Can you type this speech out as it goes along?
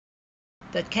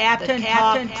The Captain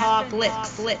Talk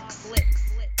Flicks.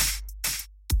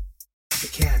 The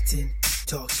Captain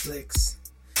talks flicks.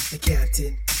 The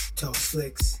Captain talks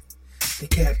flicks. The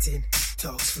Captain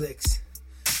talks flicks.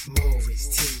 Movies,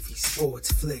 TV,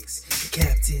 sports, flicks. The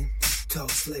Captain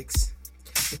talks flicks.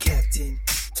 The Captain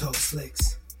talks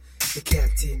flicks. The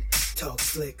Captain talks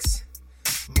flicks.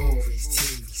 Movies,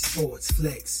 TV, sports,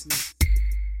 flicks.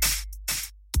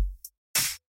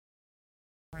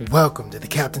 Welcome to the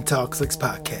Captain Talk Flicks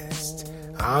podcast.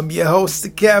 I'm your host, the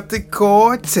Captain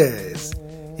Cortez,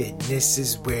 and this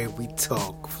is where we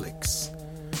talk flicks.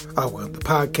 The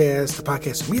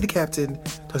podcast with me, the Captain,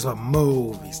 talks about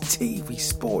movies, TV,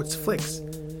 sports, flicks,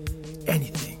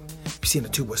 anything you see on the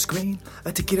tube or screen. I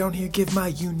like to get on here and give my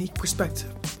unique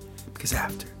perspective, because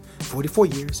after 44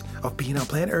 years of being on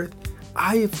planet Earth,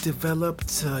 I have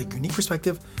developed a unique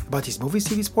perspective about these movies,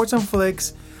 TV, sports, and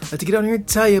flicks. I like to get on here and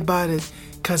tell you about it,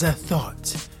 because I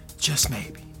thought, just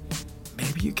maybe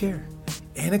you care.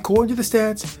 And according to the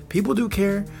stats, people do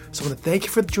care. So I want to thank you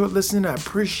for the listening. I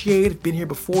appreciate it. Been here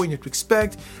before, you know what to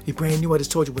expect. If you're brand new, I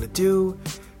just told you what to do.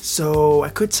 So I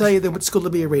could tell you that went to school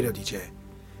to be a radio DJ.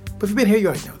 But if you've been here, you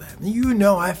already know that. You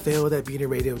know I failed at being a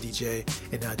radio DJ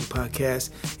and now I do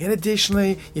podcasts. And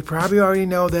additionally, you probably already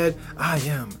know that I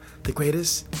am the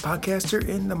greatest podcaster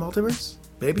in the multiverse.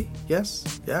 Maybe?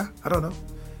 Yes? Yeah? I don't know.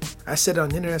 I said it on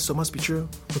the internet, so it must be true.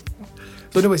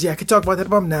 So anyways, yeah, I could talk about that,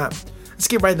 but I'm not. Let's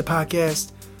get right into the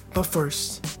podcast. But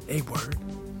first, a word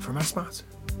from our sponsor.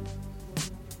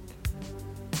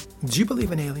 Do you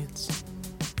believe in aliens?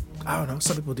 I don't know.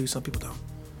 Some people do, some people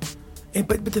don't.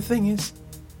 But the thing is,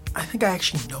 I think I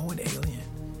actually know an alien.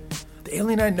 The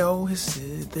alien I know,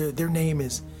 their name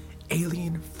is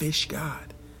Alien Fish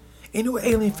God. And you know what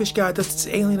Alien Fish God does? It's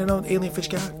Alien, I know Alien Fish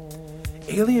God.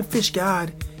 Alien Fish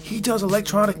God, he does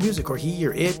electronic music, or he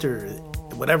or it or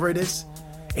whatever it is.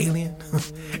 Alien.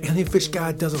 Alien Fish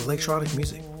God does electronic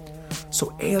music.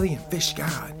 So Alien Fish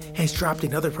God has dropped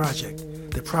another project.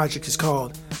 The project is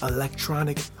called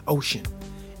Electronic Ocean.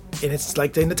 And it's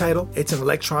like in the title, it's an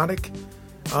electronic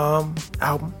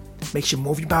album. Makes you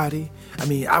move your body. I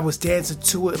mean, I was dancing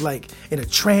to it like in a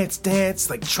trance dance,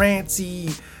 like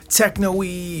trancey,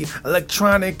 techno-y,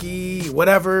 electronic-y,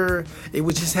 whatever. It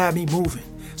would just have me moving.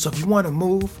 So if you want to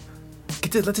move,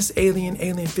 let this Alien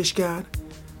Fish God,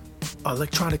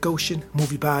 Electronic Ocean,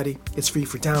 move your body. It's free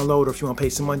for download, or if you want to pay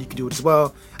some money, you can do it as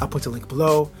well. I'll put the link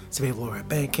below. It's available over at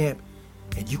Bandcamp,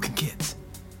 and you can get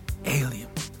Alien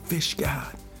Fish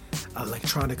God,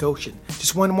 Electronic Ocean.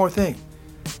 Just one more thing.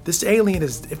 This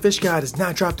Fish God has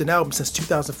not dropped an album since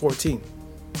 2014.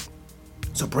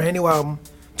 So brand new album,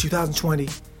 2020,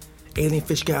 Alien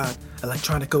Fish God,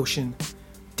 Electronic Ocean,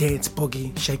 dance,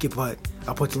 boogie, shake your butt.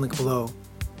 I'll put the link below,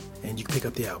 and you can pick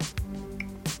up the album.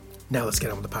 Now let's get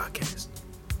on with the podcast.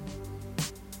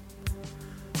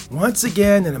 Once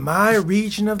again, in my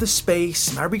region of the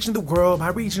space, my region of the world, my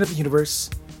region of the universe,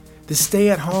 the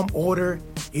stay-at-home order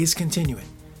is continuing.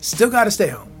 Still got to stay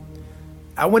home.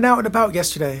 I went out and about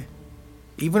yesterday.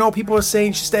 Even though people were saying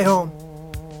you should stay home,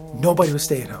 nobody was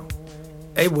staying home.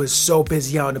 It was so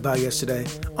busy out and about yesterday.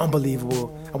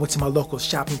 Unbelievable. I went to my local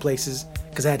shopping places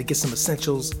because I had to get some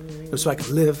essentials so I could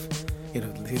live.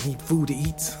 Need food to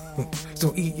eat. So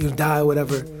don't eat, you'll die or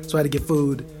whatever. So I had to get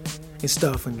food and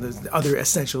stuff and the other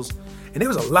essentials. And there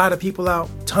was a lot of people out,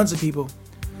 tons of people,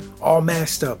 all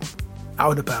masked up,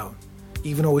 out and about,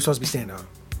 even though we're supposed to be staying home.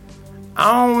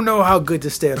 I don't know how good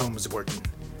this stay at home is working.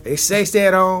 They say stay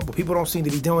at home, but people don't seem to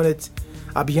be doing it.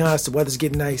 I'll be honest, the weather's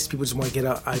getting nice. People just want to get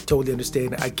out. I totally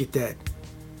understand. I get that.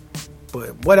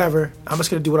 But whatever. I'm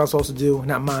just going to do what I'm supposed to do.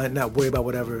 Not worry about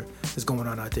whatever is going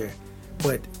on out there.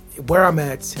 But where I'm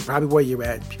at, and probably where you're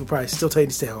at, people probably still tell you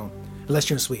to stay home. Unless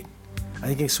you're in Sweden. I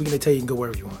think in Sweden they tell you can go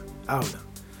wherever you want. I don't know.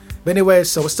 But anyway,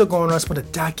 so what's still going on? I just want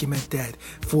to document that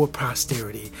for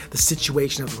posterity, the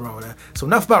situation of the Rona. So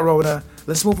enough about Rona.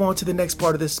 Let's move on to the next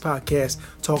part of this podcast,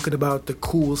 talking about the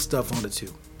cool stuff on the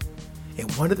tube.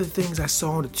 And one of the things I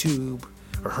saw on the tube,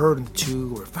 or heard on the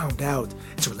tube, or found out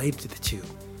it's related to the tube,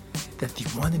 that the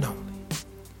one and only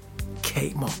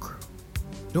Kate Mulgrew.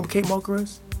 You know what Kate Mulgrew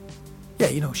is? Yeah,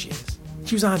 you know who she is.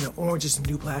 She was on the Orange is the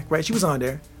New Black, right? She was on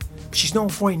there. But she's known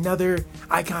for another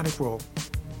iconic role.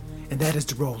 And that is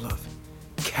the role of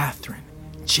Catherine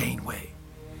Janeway,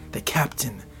 the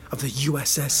captain of the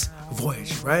USS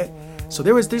Voyager, right? So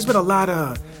there's been a lot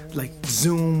of like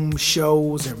Zoom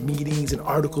shows or meetings and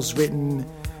articles written.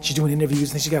 She's doing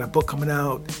interviews, and she's got a book coming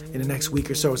out in the next week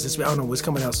or so. I don't know what's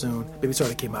coming out soon. Maybe it's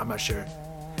already came out, I'm not sure.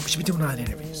 But she's been doing a lot of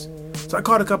interviews. So I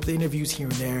caught a couple of interviews here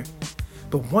and there.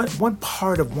 But one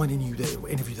part of one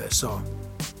interview that I saw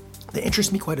that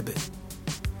interests me quite a bit.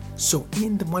 So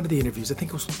in one of the interviews, I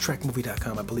think it was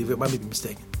trekmovie.com, I believe, it might be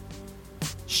mistaken,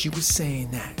 she was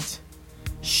saying that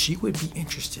she would be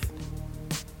interested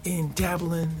in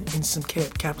dabbling in some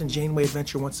Captain Janeway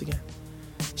adventure once again.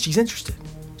 She's interested.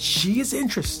 She is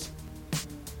interested.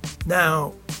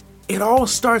 Now, it all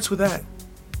starts with that.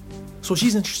 So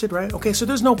she's interested, right? Okay, so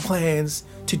there's no plans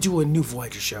to do a new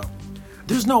Voyager show.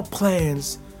 There's no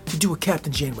plans to do a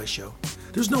Captain Janeway show.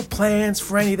 There's no plans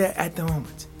for any of that at the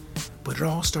moment. But it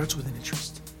all starts with an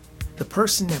interest. The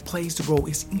person that plays the role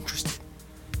is interested.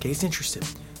 Okay, it's interested.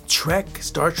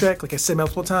 Star Trek, like I said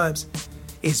multiple times,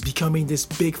 is becoming this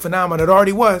big phenomenon. It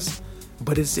already was,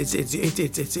 but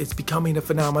it's becoming a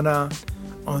phenomenon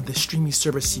on the streaming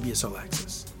service CBS All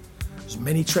Access. There's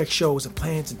many Trek shows and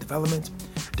plans in development.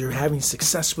 They're having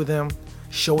success with them.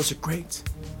 Shows are great.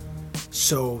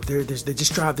 So they're going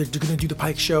to do the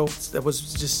Pike show that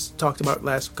was just talked about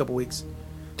last couple weeks.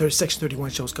 There's Section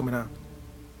 31 shows coming out.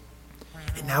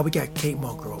 And now we got Kate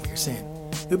Mulgrew over here saying,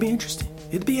 it'd be interesting.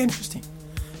 It'd be interesting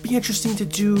to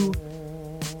do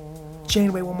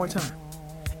Janeway one more time.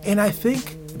 And I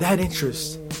think that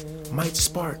interest might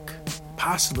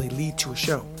possibly lead to a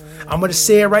show. I'm going to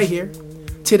say it right here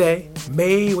today,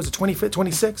 May, was it 25th,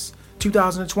 26th,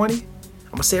 2020? I'm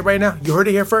going to say it right now. You heard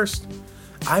it here first.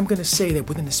 I'm going to say that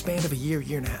within the span of a year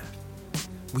and a half,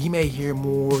 we may hear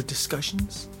more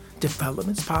discussions,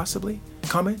 developments possibly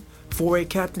coming for a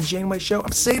Captain Janeway show.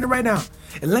 I'm saying it right now.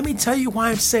 And let me tell you why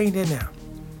I'm saying it now.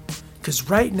 Because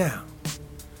right now,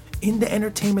 in the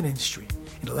entertainment industry,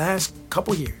 in the last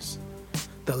couple years,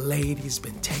 the ladies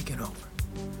been taking over.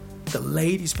 The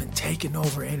ladies been taking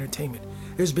over entertainment.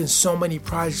 There's been so many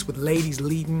projects with ladies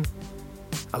leading.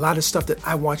 A lot of stuff that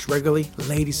I watch regularly,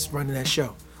 ladies running that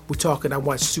show. We're talking, I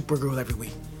watch Supergirl every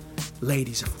week.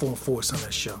 Ladies are full force on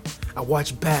that show. I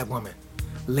watch Batwoman.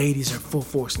 Ladies are full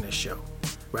force in that show.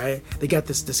 Right? They got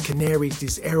this canaries,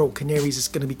 these arrow canaries that's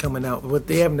going to be coming out. But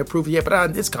they haven't approved it yet,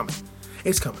 but it's coming.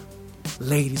 It's coming.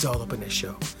 Ladies all up in that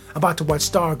show. I'm about to watch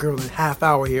Stargirl in a half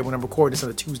hour here when I'm recording this on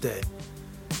a Tuesday.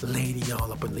 Lady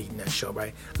all up and leading that show,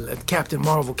 right? Captain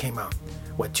Marvel came out,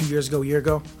 2 years ago, a year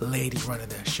ago? Lady running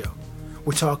that show.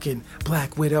 We're talking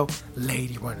Black Widow,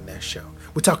 lady running that show.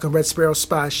 We're talking Red Sparrow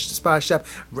spy shop,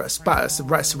 Red Sparrow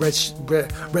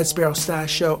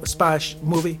spy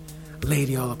movie,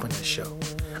 lady all up on that show.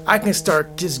 I can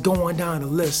start just going down a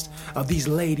list of these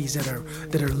ladies that are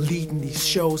leading these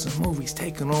shows and movies,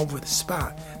 taking over the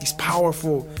spot. These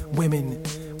powerful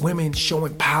women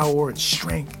showing power and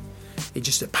strength. It's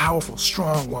just a powerful,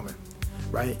 strong woman,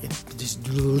 right? And just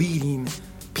leading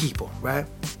people, right?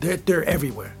 They're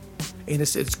everywhere, and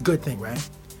it's a good thing, right?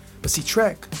 But see,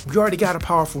 Trek, we already got a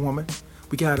powerful woman.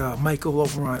 We got Michael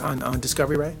over on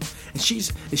Discovery, right? And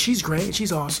she's great, and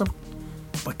she's awesome.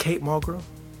 But Kate Mulgrew,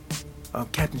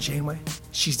 Captain Janeway,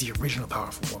 she's the original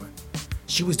powerful woman.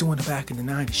 She was doing it back in the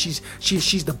 90s.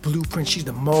 She's the blueprint. She's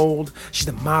the mold. She's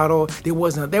the model. There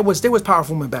was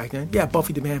powerful women back then. Yeah,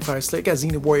 Buffy the Vampire Slayer, got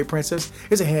Xena Warrior Princess.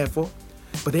 There's a handful,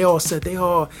 but they all said they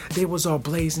was all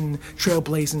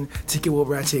trailblazing to get what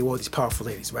we're at today. All these powerful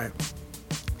ladies, right?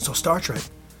 So Star Trek,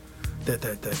 the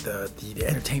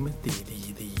entertainment, the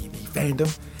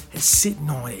fandom is sitting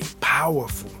on a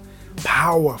powerful,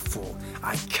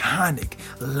 iconic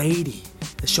lady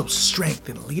that shows strength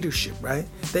and leadership, right?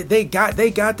 They got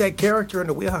that character in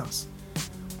the wheelhouse.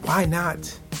 Why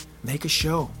not make a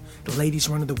show? The ladies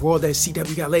running the world. That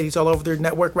CW got ladies all over their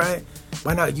network, right?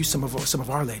 Why not use some of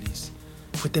our ladies?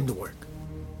 Put them to work.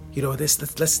 You know,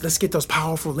 let's get those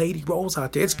powerful lady roles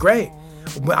out there. It's great.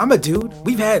 I'm a dude.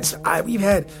 We've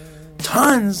had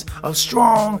tons of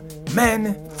strong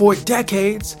men for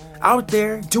decades out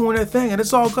there doing their thing, and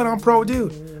it's all good. I'm pro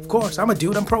dude. Of course, I'm a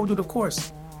dude. I'm pro dude, of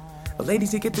course. The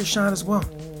ladies, they get their shine as well.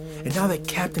 And now that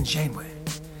Captain Janeway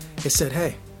has said,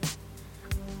 hey,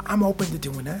 I'm open to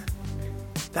doing that.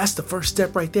 That's the first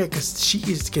step right there, because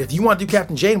if you want to do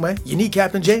Captain Janeway, you need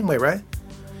Captain Janeway, right?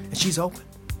 And she's open.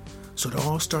 So it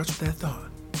all starts with that thought.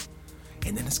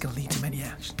 And then it's going to lead to many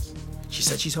actions. She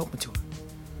said she's open to it.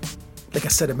 Like I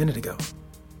said a minute ago,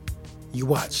 you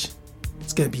watch.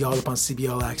 It's going to be all up on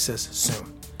CBS All Access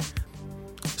soon.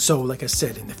 So, like I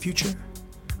said, in the future,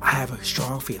 I have a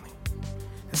strong feeling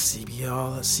that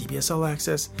CBS All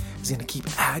Access is going to keep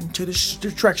adding to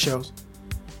the Trek shows.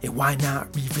 And why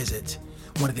not revisit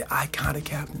one of the iconic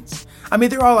captains? I mean,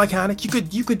 they're all iconic.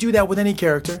 You could do that with any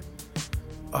character.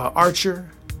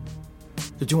 Archer,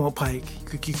 they're doing Pike.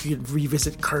 You could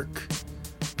revisit Kirk.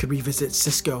 Could revisit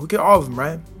Cisco. Get all of them,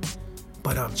 right?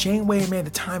 But Janeway, man,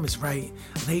 the time is right.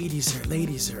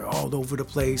 Ladies are all over the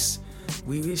place.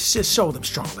 We just show them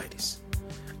strong ladies.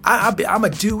 I'm a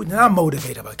dude and I'm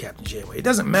motivated by Captain Janeway. It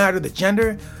doesn't matter the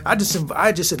gender. I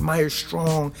just admire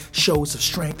strong shows of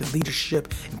strength and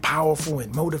leadership and powerful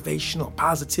and motivational and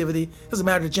positivity. Doesn't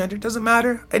matter the gender. Doesn't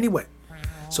matter anyway.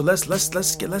 So let's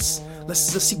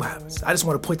see what happens. I just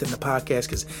want to put that in the podcast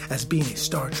because as being a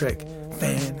Star Trek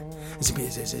fan,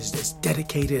 as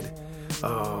dedicated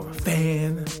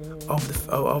fan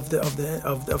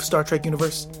of Star Trek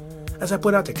universe, as I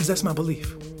put out there, because that's my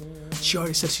belief. She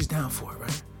already said she's down for it,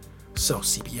 right? So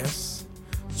CBS,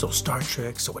 so Star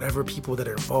Trek, so whatever people that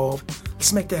are involved,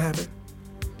 let's make that happen.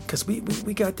 Because we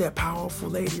got that powerful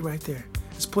lady right there.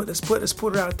 Let's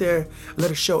put her out there. Let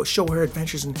her show her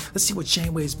adventures, and let's see what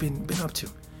Janeway's been up to.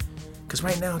 Because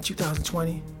right now in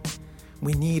 2020,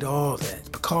 we need all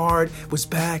that. Picard was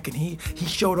back, and he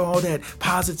showed all that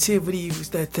positivity,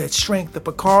 that strength of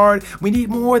Picard. We need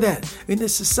more of that in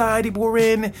this society we're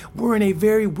in. We're in a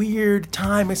very weird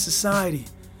time in society.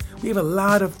 We have a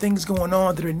lot of things going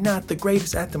on that are not the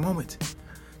greatest at the moment.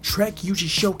 Trek usually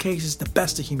showcases the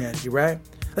best of humanity, right?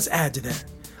 Let's add to that.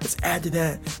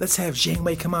 Let's have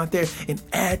Janeway come out there and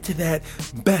add to that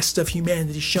best of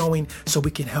humanity showing so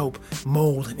we can help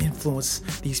mold and influence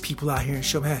these people out here and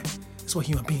show them, hey, it's what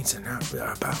human beings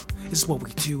are about. This is what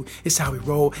we do. It's how we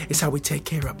roll. It's how we take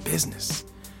care of business.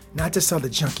 Not just other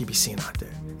junk you be seeing out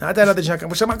there. Not that other junk,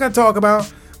 which I'm not going to talk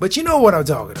about, but you know what I'm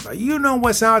talking about. You know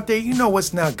what's out there. You know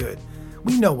what's not good.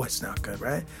 We know what's not good,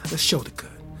 right? Let's show the good.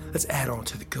 Let's add on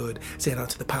to the good. Let's add on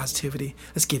to the positivity.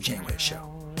 Let's give Janeway a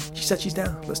show. She said she's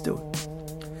down. Let's do it.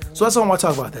 So that's all I want to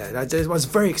talk about that. I was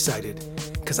very excited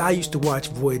because I used to watch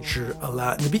Voyager a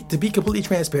lot. And to be completely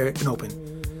transparent and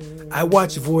open, I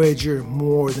watched Voyager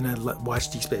more than I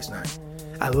watched Deep Space Nine.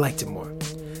 I liked it more.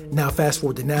 Now, fast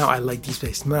forward to now, I like Deep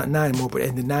Space Nine more, but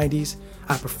in the 90s,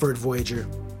 I preferred Voyager.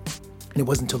 And it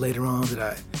wasn't until later on that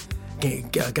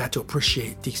I got to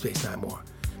appreciate Deep Space Nine more.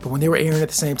 But when they were airing at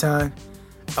the same time,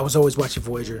 I was always watching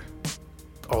Voyager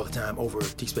all the time over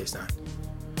Deep Space Nine.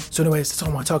 So anyways, that's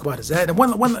all I want to talk about is that. And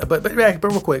but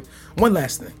real quick, one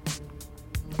last thing.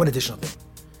 One additional thing.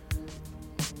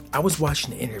 I was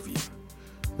watching an interview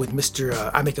with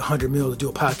Mr. I make $100 million to do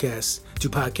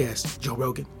podcast, Joe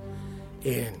Rogan,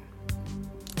 and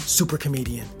super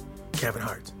comedian Kevin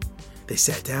Hart. They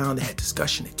sat down, they had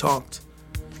discussion, they talked,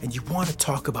 and you want to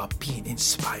talk about being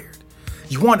inspired.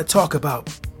 You want to talk about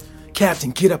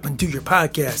Captain, get up and do your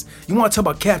podcast. You want to talk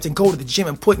about Captain, go to the gym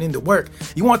and putting in the work.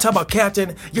 You want to talk about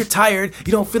Captain, you're tired,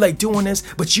 you don't feel like doing this,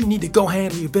 but you need to go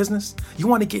handle your business. You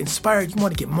want to get inspired, you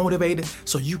want to get motivated,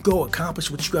 so you go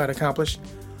accomplish what you got to accomplish.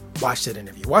 Watch that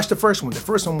interview. Watch the first one. The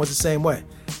first one was the same way.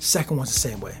 Second one's the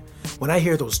same way. When I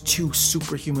hear those two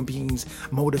superhuman beings,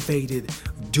 motivated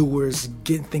doers,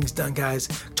 getting things done guys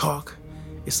talk,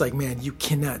 it's like, man, you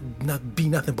cannot be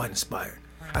nothing but inspired.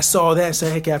 I saw that and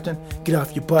said, hey, Captain, get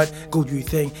off your butt, go do your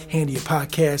thing, handle your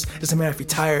podcast. It doesn't matter if you're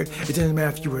tired. It doesn't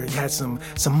matter if you had some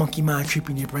monkey mind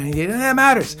creeping in your brain. It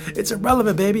matters. It's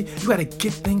irrelevant, baby. You got to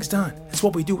get things done. That's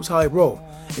what we do. It's how I roll.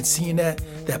 And seeing that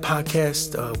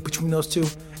podcast between those two,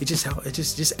 it just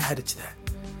added to that.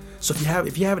 So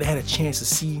if you haven't had a chance to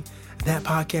see that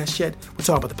podcast yet, we're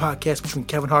talking about the podcast between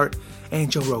Kevin Hart and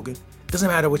Joe Rogan. Doesn't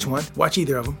matter which one. Watch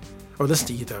either of them or listen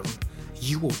to either of them.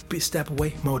 You will be a step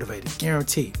away motivated,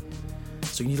 guaranteed.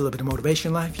 So you need a little bit of motivation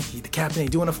in life. The Captain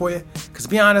ain't doing it for you. Because to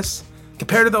be honest,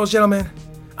 compared to those gentlemen,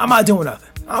 I'm not doing nothing.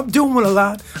 I'm doing a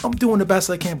lot. I'm doing the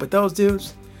best I can. But those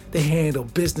dudes, they handle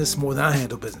business more than I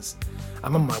handle business.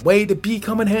 I'm on my way to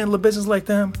becoming handle a business like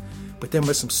them. But then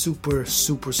with some super,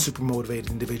 super, super motivated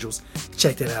individuals,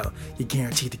 check that out. You're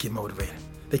guaranteed to get motivated.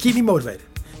 They keep me motivated.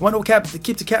 You want to know what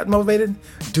keep the Captain motivated?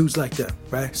 Dudes like them,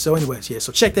 right? So anyways, yeah,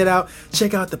 so check that out.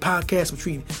 Check out the podcast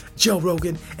between Joe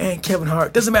Rogan and Kevin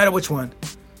Hart. Doesn't matter which one.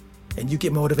 And you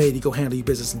get motivated, you go handle your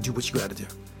business and do what you got to do.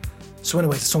 So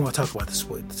anyways, that's what I want to talk about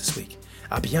this week.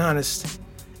 I'll be honest,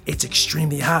 it's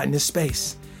extremely hot in this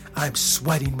space. I'm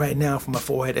sweating right now from my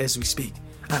forehead as we speak.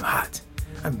 I'm hot.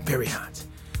 I'm very hot.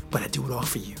 But I do it all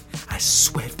for you. I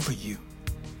sweat for you.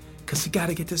 Because we got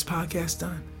to get this podcast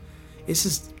done. This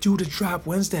is due to drop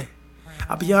Wednesday.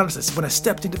 I'll be honest, when I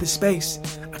stepped into this space,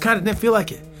 I kind of didn't feel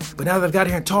like it. But now that I've got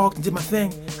here and talked and did my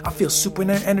thing, I feel super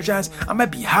energized. I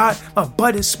might be hot. My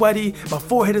butt is sweaty. My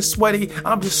forehead is sweaty.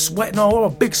 I'm just sweating all over, a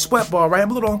big sweat ball, right?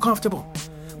 I'm a little uncomfortable.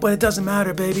 But it doesn't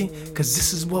matter, baby, because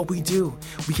this is what we do.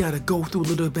 We got to go through a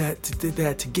little bit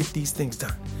to get these things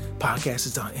done. Podcast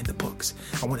is done in the books.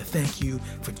 I want to thank you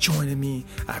for joining me.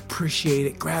 I appreciate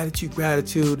it. Gratitude,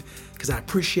 because I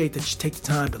appreciate that you take the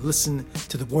time to listen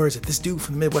to the words that this dude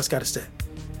from the Midwest got to say.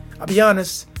 I'll be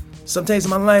honest, some days in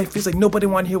my life, it feels like nobody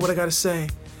want to hear what I got to say.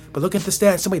 But look at the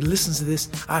stats. Somebody listens to this.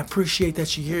 I appreciate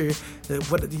that you hear.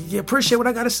 You appreciate what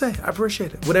I got to say. I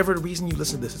appreciate it. Whatever the reason you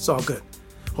listen to this, it's all good.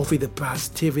 Hopefully the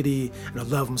positivity and the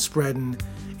love I'm spreading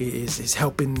is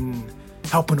helping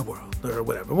the world or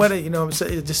whatever. You know what I'm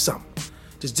saying? Just something.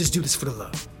 Just do this for the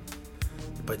love.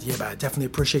 But yeah, I definitely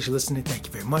appreciate you listening. Thank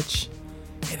you very much.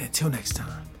 And until next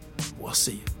time, we'll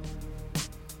see you.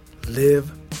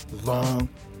 Live long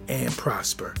and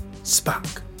prosper.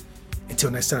 Spock.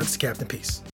 Until next time, it's the Captain.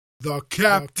 Peace. The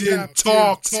Captain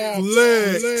Talks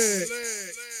Flicks.